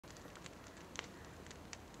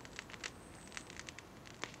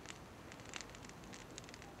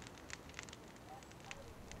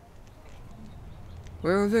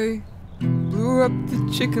Well, they blew up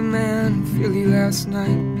the Chicken Man in Philly last night,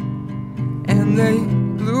 and they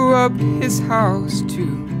blew up his house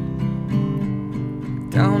too.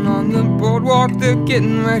 Down on the boardwalk they're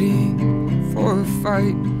getting ready for a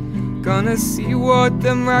fight. Gonna see what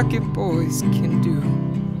them racket boys can do.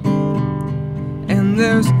 And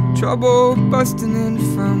there's trouble busting in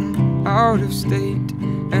from out of state,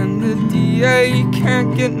 and the DA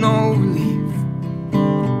can't get no relief.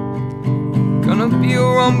 Gonna be a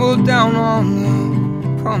rumble down on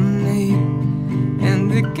the promenade, and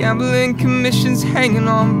the gambling commission's hanging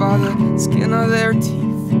on by the skin of their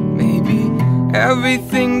teeth. Maybe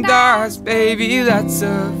everything dies, baby, that's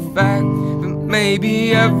a fact. But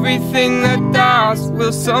maybe everything that dies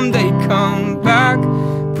will someday come back.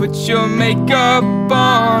 Put your makeup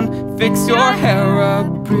on, fix your hair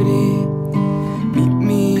up pretty. Meet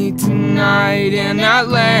me tonight in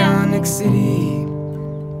Atlantic City.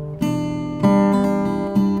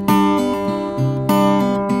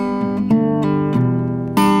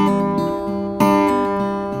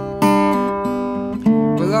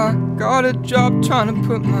 Well, I got a job trying to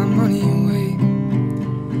put my money away,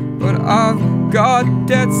 but I've got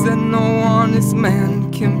debts that no honest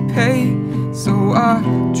man can pay. So I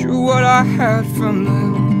drew what I had from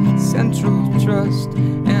the Central Trust,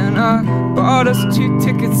 and I bought us 2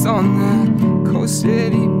 tickets on that Coast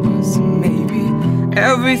City bus. Maybe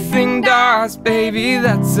everything dies, baby,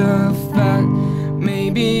 that's a fact.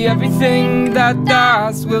 Maybe everything that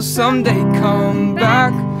dies will someday come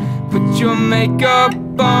back. Put your makeup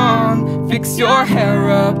on, fix your hair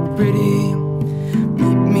up pretty.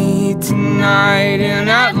 Meet me tonight in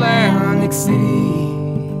Atlantic City.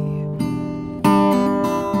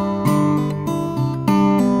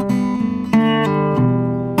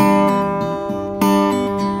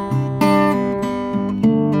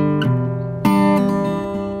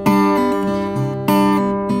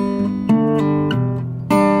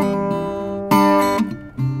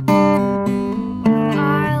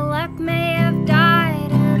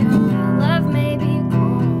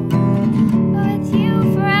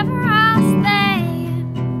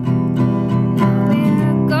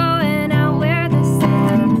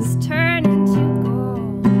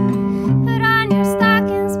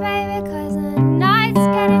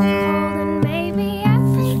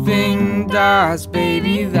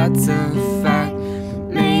 Baby, that's a fact.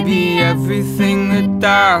 Maybe everything that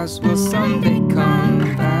dies will someday come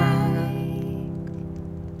back.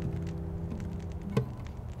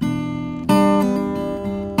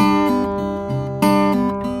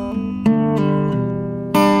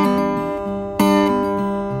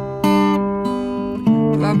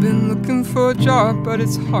 Well, I've been looking for a job, but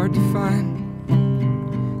it's hard to find.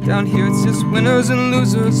 Down here it's just winners and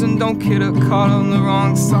losers, and don't get caught on the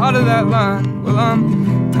wrong side of that line. Well,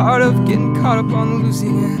 I'm tired of getting caught up on the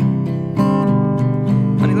losing end.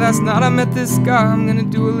 Honey, last night I met this guy, I'm gonna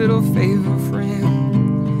do a little favor for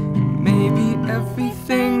him. Maybe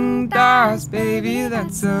everything dies, baby,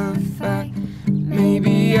 that's a fact.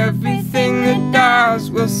 Maybe everything that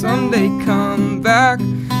dies will someday come back.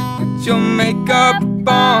 Put your makeup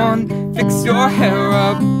on, fix your hair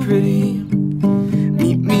up pretty.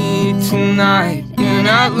 Meet me tonight in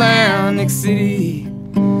Atlantic City.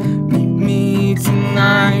 Meet me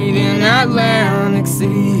tonight in Atlantic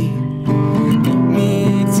City. Meet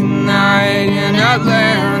me tonight in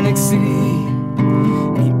Atlantic City.